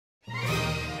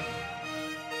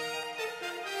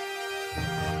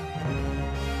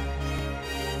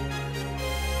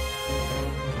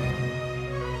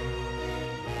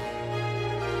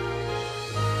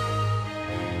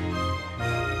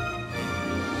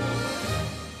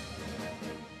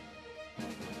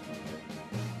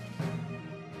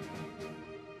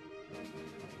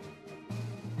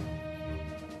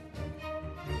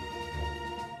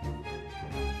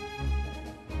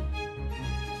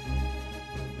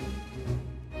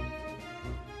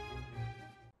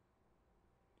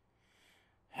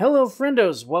Hello,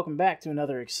 friendos! Welcome back to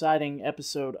another exciting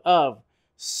episode of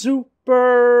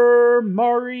Super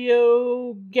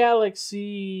Mario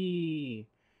Galaxy,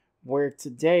 where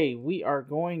today we are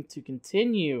going to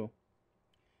continue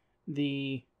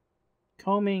the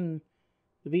combing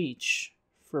the beach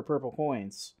for purple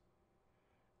coins.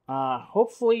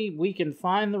 Hopefully we can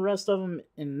find the rest of them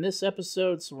in this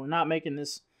episode, so we're not making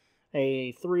this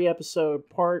a 3-episode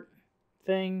part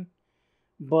thing,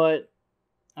 but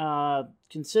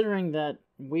considering that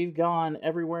we've gone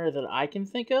everywhere that I can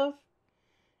think of,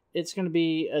 it's going to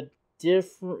be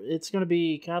it's going to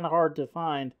be kind of hard to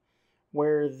find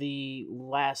where the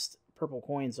last purple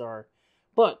coins are.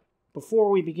 But before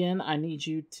we begin, I need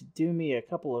you to do me a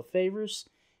couple of favors.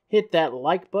 Hit that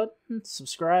like button,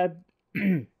 subscribe.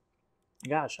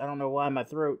 Gosh, I don't know why my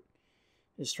throat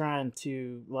is trying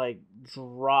to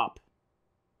drop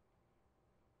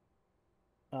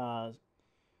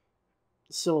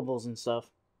syllables and stuff.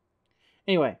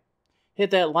 Anyway,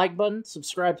 hit that like button,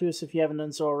 subscribe to us if you haven't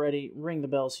done so already, ring the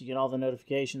bell so you get all the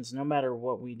notifications no matter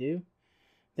what we do.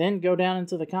 Then go down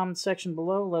into the comment section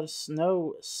below, let us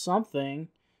know something,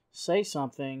 say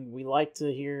something. We like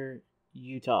to hear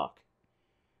you talk.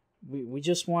 We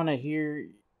just want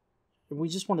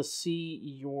to see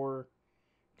your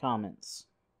comments.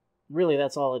 Really,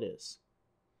 that's all it is.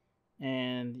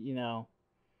 And,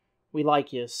 we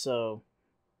like you, so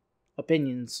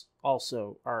opinions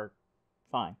also are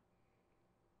fine.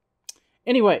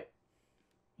 Anyway,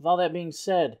 with all that being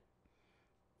said,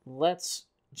 let's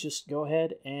just go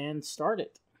ahead and start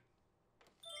it.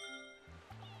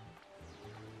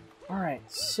 Alright,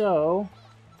 so...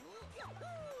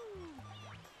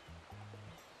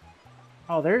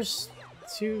 Oh, there's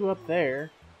 2 up there.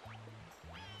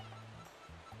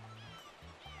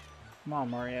 Come on,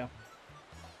 Mario.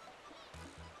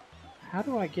 How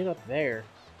do I get up there?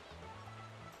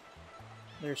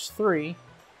 There's 3.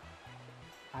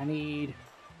 I need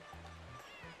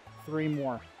 3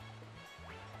 more.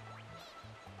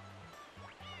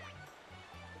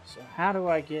 So how do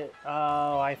I get...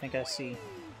 Oh, I think I see.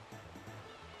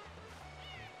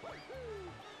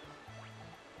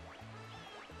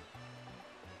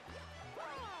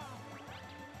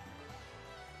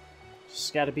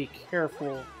 Just gotta be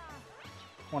careful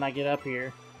when I get up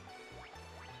here.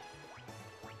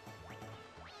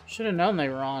 Should have known they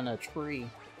were on a tree.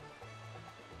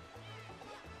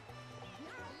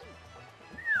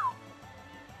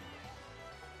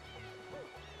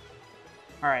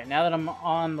 Alright, now that I'm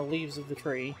on the leaves of the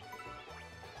tree,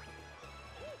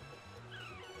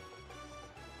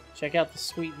 check out the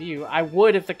sweet view. I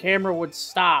would if the camera would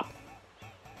stop.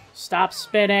 Stop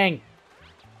spinning!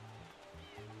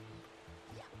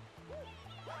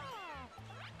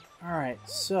 Alright,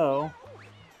 so...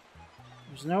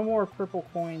 there's no more purple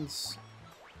coins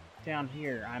down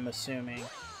here, I'm assuming.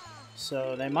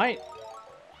 So they might...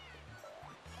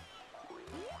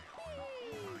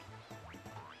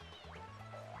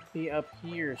 be up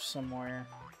here somewhere.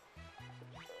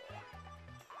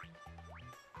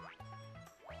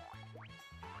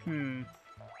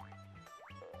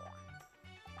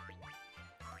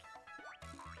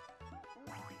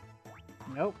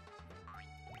 Nope.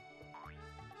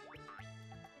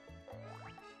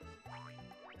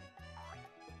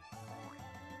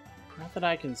 Not that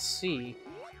I can see.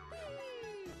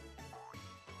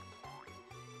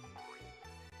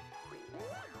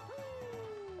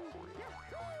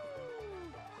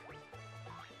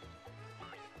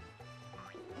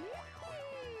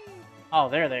 Oh,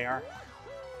 there they are.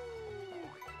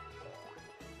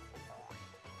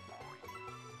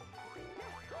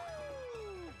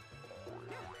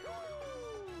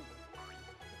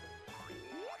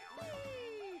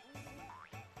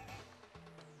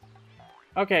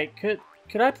 Okay, could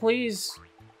I please,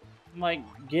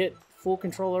 get full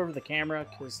control over the camera?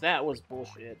 Because that was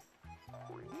bullshit.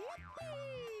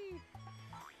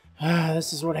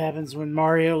 This is what happens when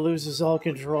Mario loses all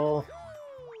control.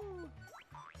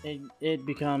 It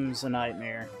becomes a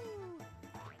nightmare.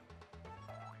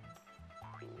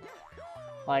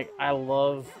 I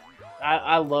love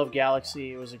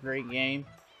Galaxy. It was a great game.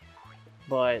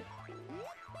 But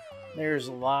there's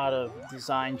a lot of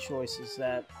design choices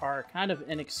that are kind of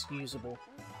inexcusable.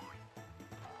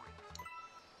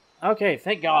 Okay,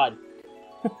 thank God.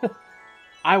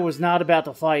 I was not about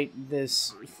to fight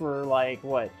this for,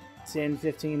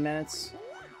 10-15 minutes?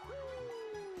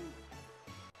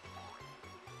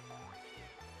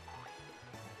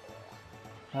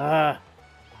 Come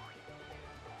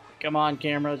on,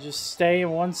 camera, just stay in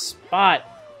one spot.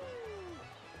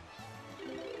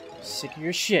 Sick of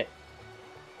your shit.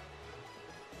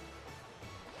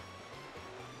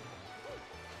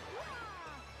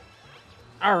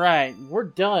 Alright, we're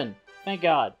done. Thank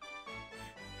God.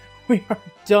 We are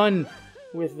done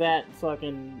with that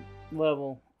fucking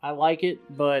level. I like it,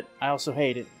 but I also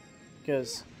hate it.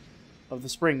 Because of the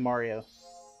Spring Mario.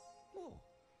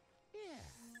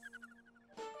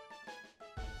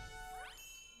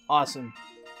 Awesome.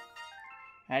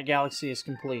 That galaxy is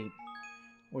complete.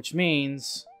 Which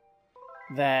means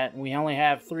that we only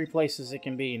have 3 places it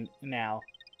can be now.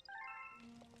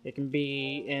 It can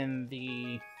be in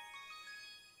the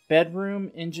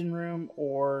bedroom, engine room,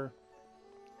 or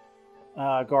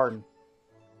garden.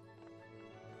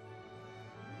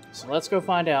 So let's go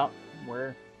find out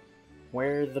where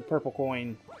the purple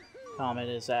coin comet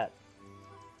is at.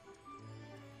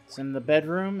 It's in the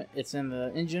bedroom, it's in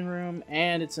the engine room,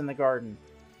 and it's in the garden.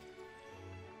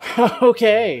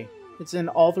 Okay, it's in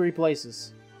all 3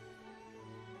 places.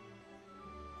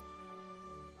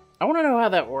 I want to know how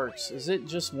that works. Is it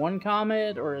just one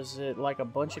comet, or is it like a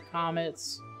bunch of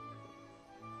comets?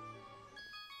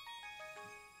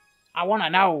 I want to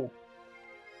know.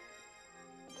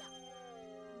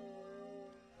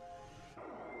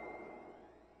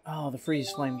 Oh, the Freeze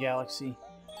Flame Galaxy.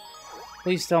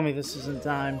 Please tell me this isn't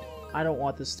timed. I don't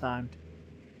want this timed.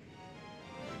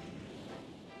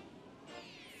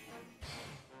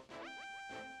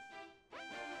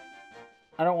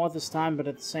 I don't want this timed, but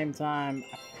at the same time,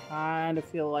 I kind of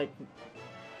feel like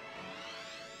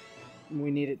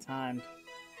we need it timed.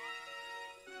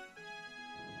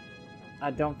 I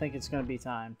don't think it's going to be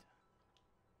timed.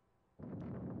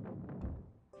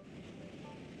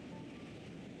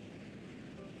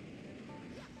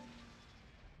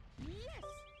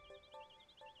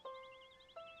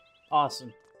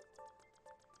 Awesome.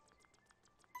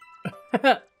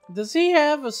 Does he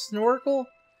have a snorkel?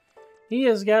 He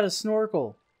has got a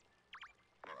snorkel.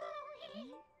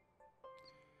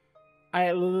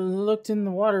 I looked in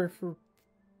the water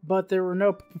but there were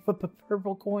no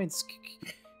purple coins.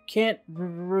 Can't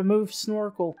remove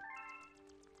snorkel.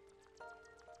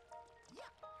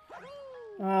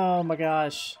 Oh my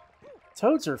gosh.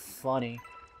 Toads are funny.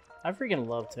 I freaking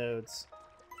love toads.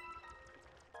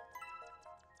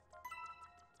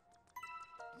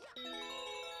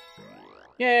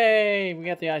 Yay! We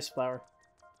got the ice flower.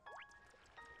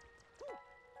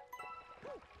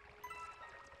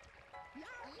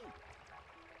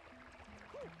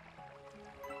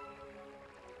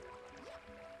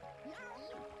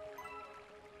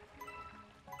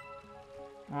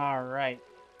 All right.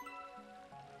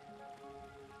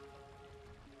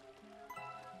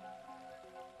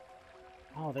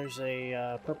 Oh, there's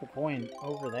a purple coin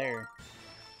over there.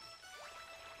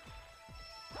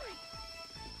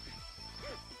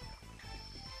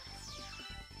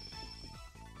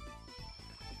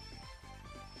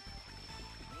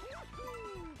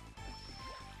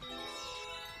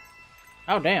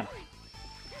 Oh, damn.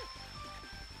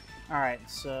 Alright,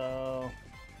 so...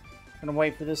 I'm gonna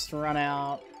wait for this to run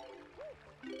out.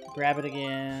 Grab it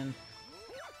again.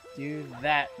 Do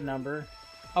that number.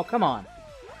 Oh, come on.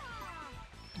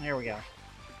 There we go.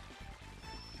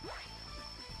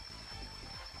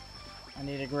 I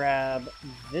need to grab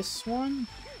this one.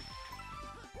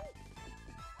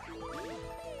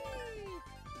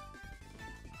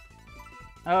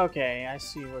 Okay, I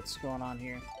see what's going on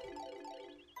here.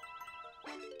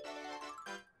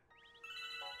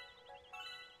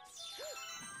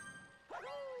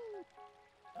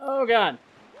 Oh god.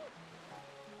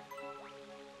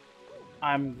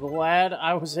 I'm glad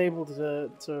I was able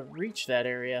to reach that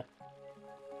area.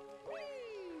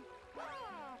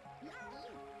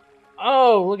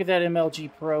 Oh, look at that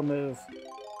MLG Pro move.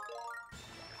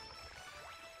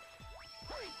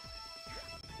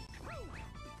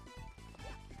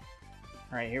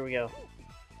 Alright, here we go.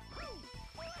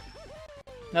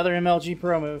 Another MLG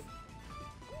Pro move.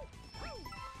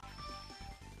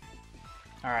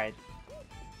 Alright.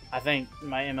 I think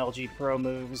my MLG Pro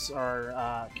moves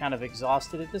are kind of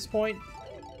exhausted at this point.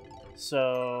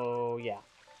 So, yeah.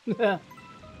 I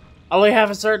only have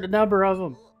a certain number of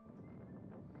them.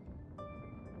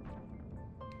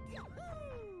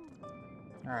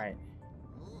 Alright.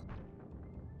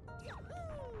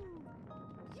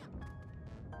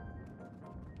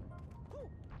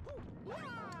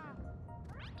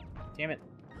 Damn it.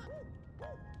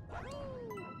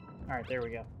 Alright, there we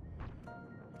go.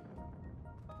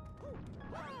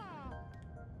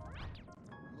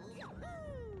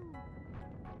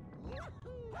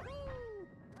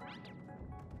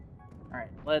 Alright,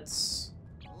 let's...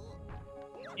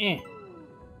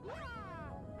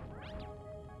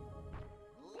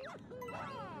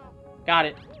 Got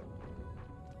it.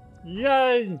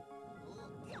 Yay!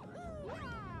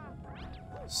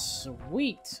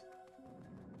 Sweet.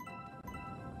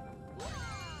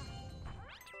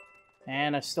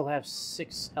 And I still have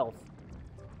 6 health.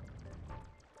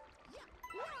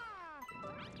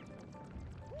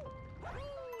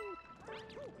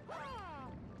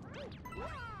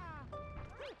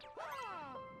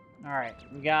 Alright,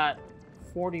 we got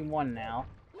 41 now.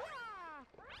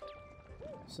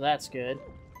 So that's good.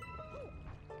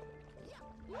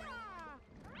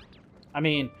 I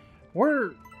mean,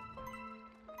 we're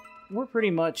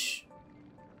pretty much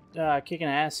kicking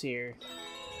ass here.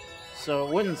 So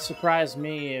it wouldn't surprise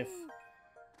me if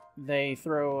they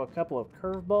throw a couple of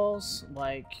curveballs,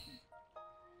 like...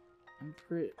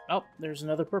 Oh, there's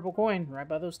another purple coin right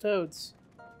by those toads.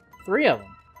 3 of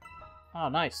them. Oh,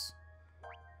 nice.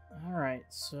 Alright,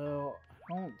 so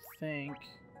I don't think...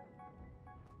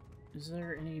 Is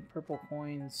there any purple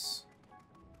coins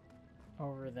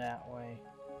over that way?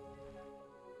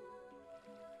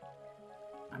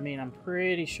 I mean, I'm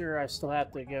pretty sure I still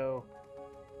have to go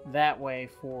that way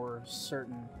for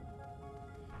certain.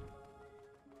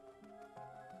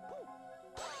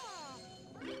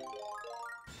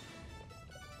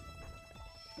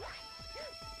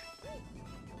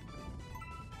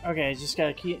 Okay, just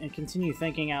gotta continue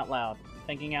thinking out loud.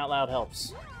 Thinking out loud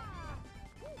helps.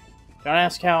 Don't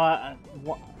ask how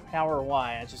or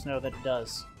why, I just know that it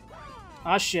does.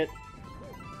 Ah, shit.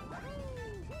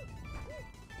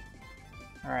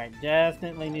 Alright,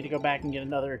 definitely need to go back and get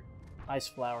another ice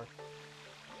flower.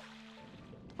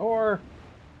 Or...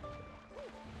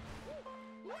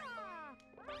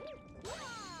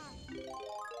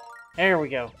 There we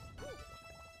go.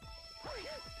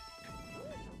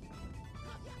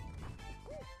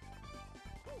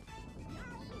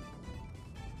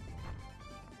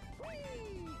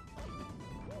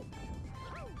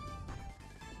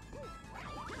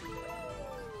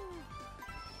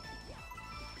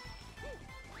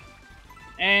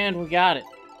 And we got it.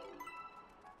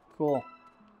 Cool.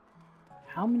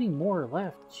 How many more are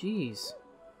left? Jeez.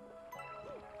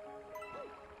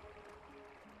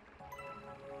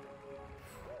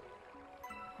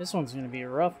 This one's going to be a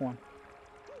rough one.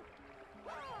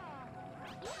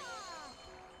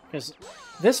 Because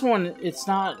this one, it's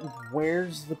not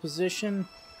where's the position,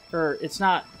 or it's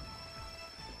not,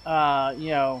 you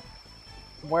know,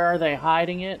 where are they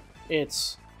hiding it?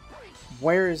 It's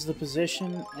where is the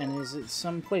position, and is it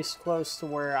someplace close to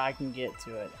where I can get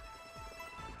to it?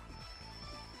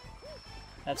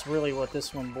 That's really what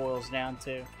this one boils down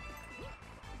to.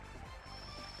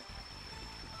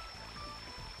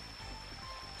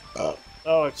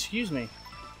 Oh, excuse me.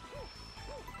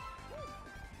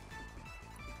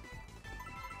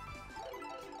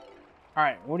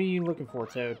 Alright, what are you looking for,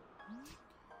 Toad?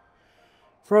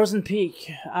 Frozen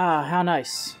Peak. Ah, how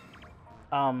nice.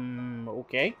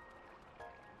 Okay.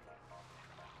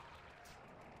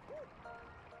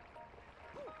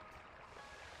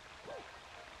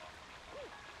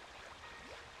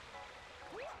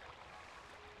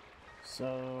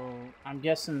 So, I'm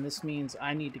guessing this means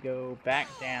I need to go back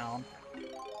down.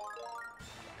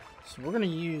 So we're going to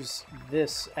use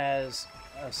this as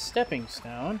a stepping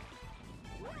stone.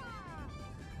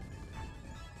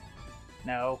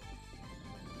 No.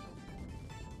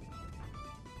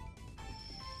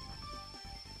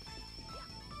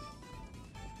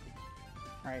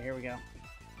 Alright, here we go.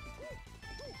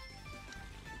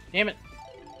 Damn it!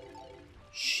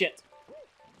 Shit.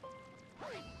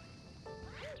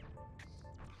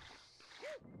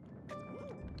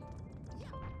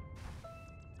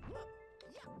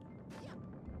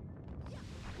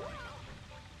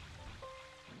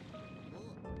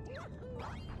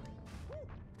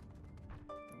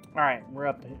 Alright, we're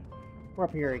up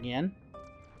here again.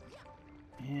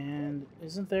 And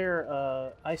isn't there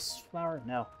a ice flower?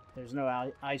 No, there's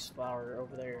no ice flower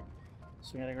over there.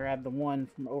 So we gotta grab the one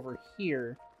from over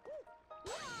here.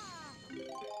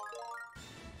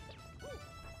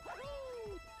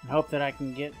 And hope that I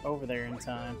can get over there in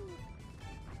time.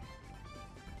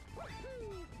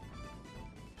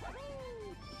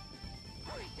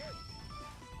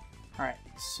 Alright,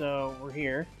 so we're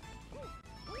here.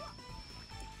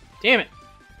 Damn it!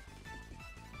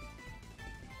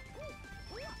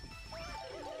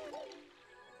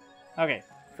 Okay,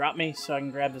 drop me so I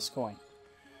can grab this coin.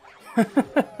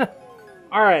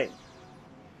 Alright.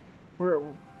 We're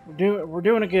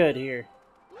doing good here.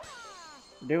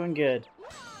 We're doing good.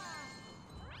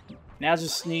 Now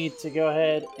just need to go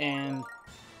ahead and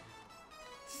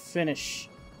finish.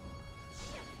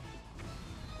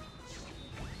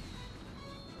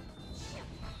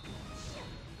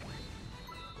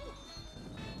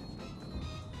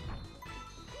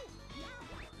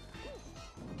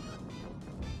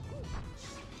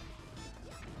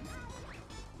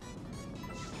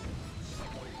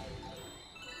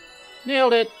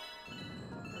 Nailed it!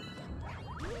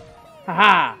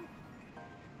 Haha!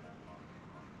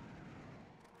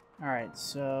 Alright,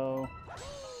 so...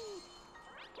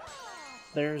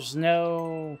 there's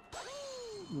no...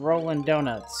 rolling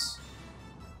donuts.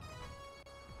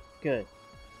 Good.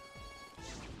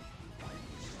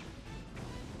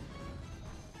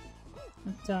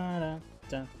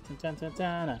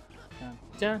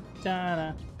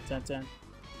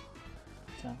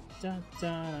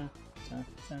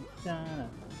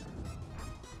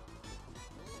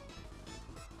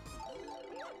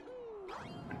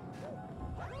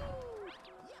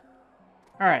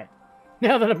 Alright,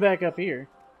 now that I'm back up here.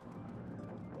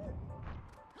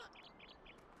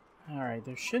 Alright,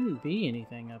 there shouldn't be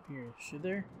anything up here, should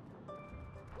there?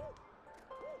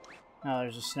 Oh,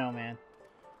 there's a snowman.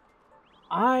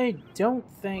 I don't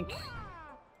think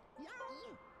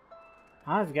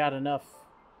I've got enough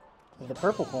of the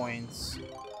purple coins.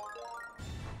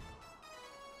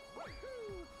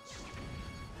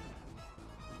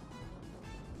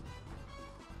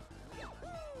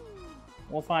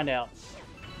 We'll find out.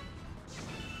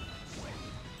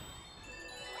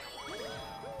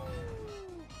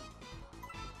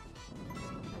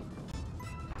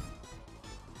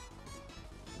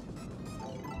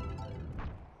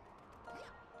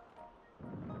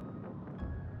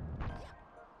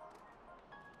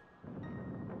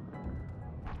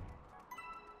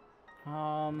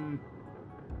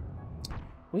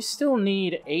 We still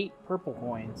need 8 purple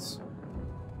coins.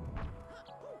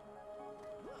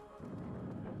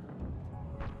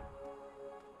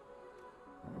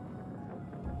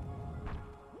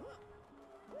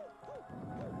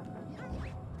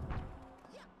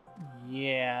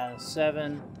 Yeah,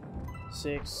 7,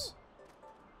 6,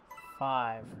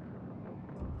 5.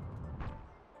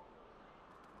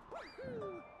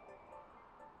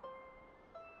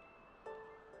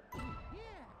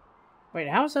 Wait,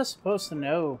 how is that supposed to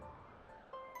know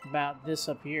about this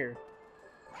up here?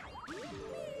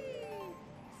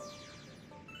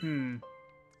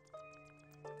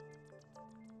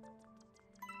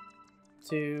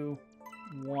 2,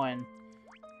 1.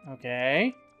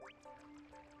 Okay.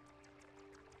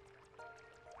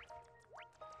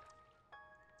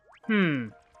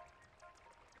 We're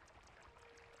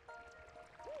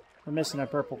missing a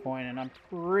purple coin, and I'm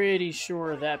pretty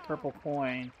sure that purple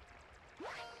coin...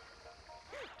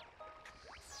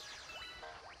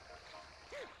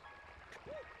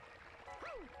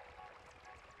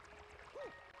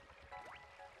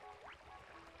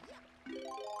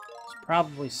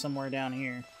 probably somewhere down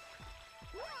here.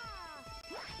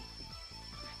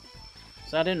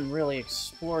 So I didn't really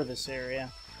explore this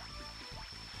area.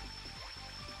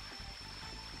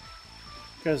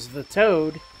 Because the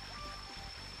toad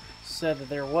said that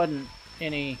there wasn't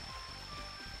any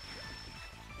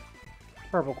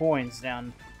purple coins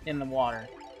down in the water.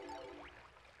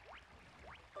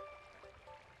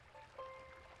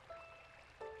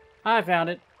 I found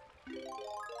it.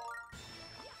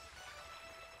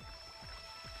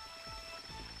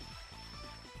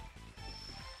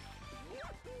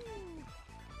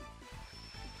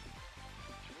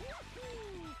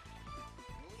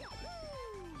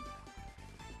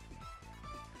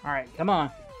 Alright, come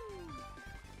on.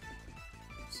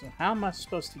 So how am I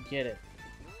supposed to get it?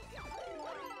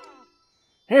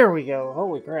 Here we go.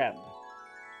 Holy crap.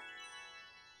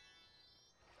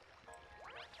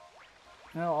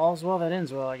 Well, all's well that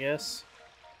ends well, I guess.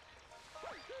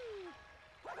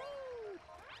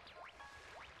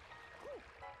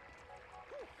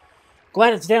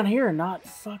 Glad it's down here and not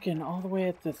fucking all the way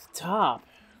at the top.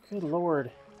 Good lord.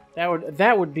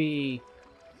 That would be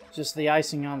just the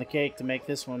icing on the cake to make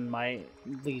this one my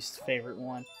least favorite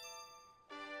one.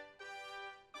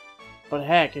 But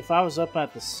heck, if I was up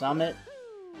at the summit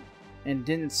and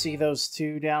didn't see those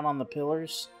two down on the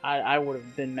pillars, I would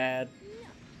have been mad.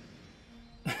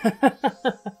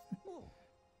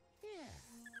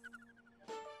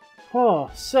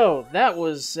 Oh, so that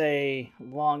was a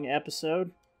long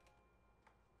episode.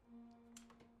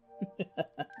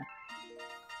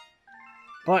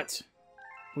 But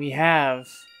we have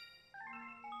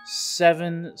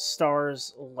 7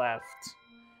 stars left.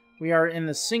 We are in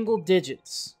the single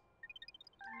digits.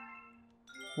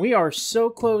 We are so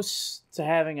close to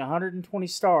having 120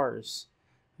 stars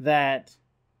that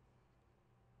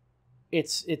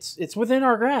it's within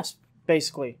our grasp,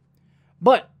 basically.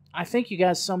 But I thank you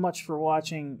guys so much for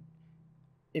watching.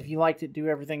 If you liked it, do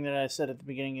everything that I said at the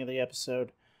beginning of the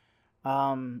episode.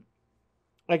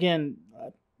 Again,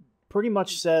 pretty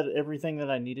much said everything that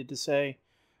I needed to say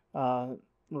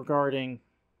regarding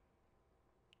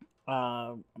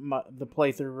the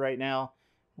playthrough right now.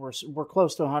 We're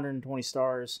close to 120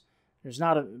 stars, there's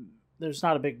not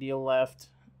a big deal left,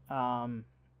 or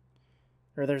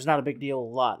there's not a big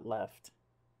deal lot left.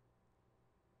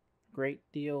 Great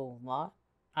deal lot?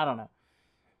 I don't know.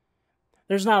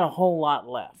 There's not a whole lot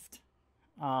left.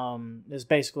 Is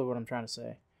basically what I'm trying to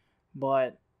say.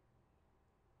 But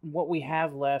what we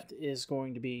have left is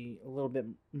going to be a little bit...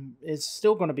 It's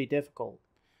still going to be difficult.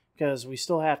 Because we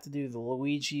still have to do the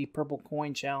Luigi Purple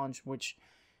Coin Challenge, which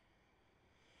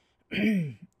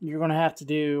you're going to have to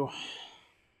do...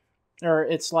 Or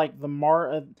it's like the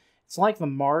Mario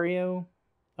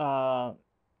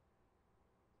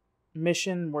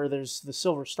mission where there's the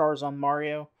silver stars on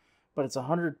Mario, but it's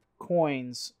 100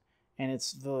 coins, and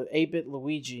it's the 8-bit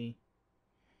Luigi,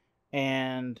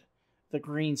 and the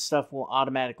green stuff will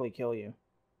automatically kill you.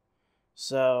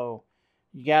 So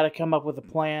you got to come up with a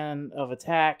plan of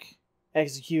attack,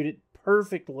 execute it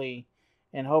perfectly,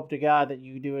 and hope to God that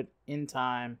you do it in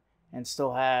time and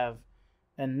still have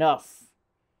enough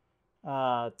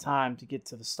time to get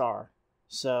to the star.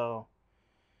 So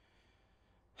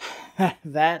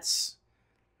that's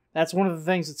one of the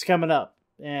things that's coming up,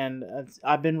 and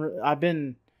I've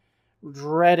been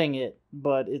dreading it,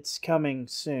 but it's coming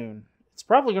soon. It's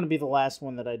probably going to be the last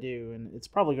one that I do, and it's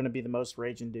probably going to be the most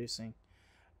rage-inducing.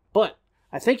 But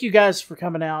I thank you guys for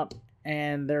coming out,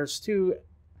 and there's two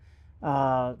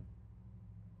videos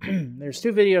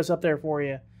up there for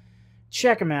you.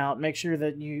 Check them out. Make sure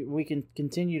that we can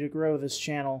continue to grow this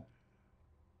channel.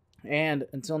 And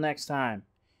until next time,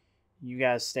 you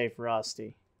guys stay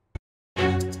frosty.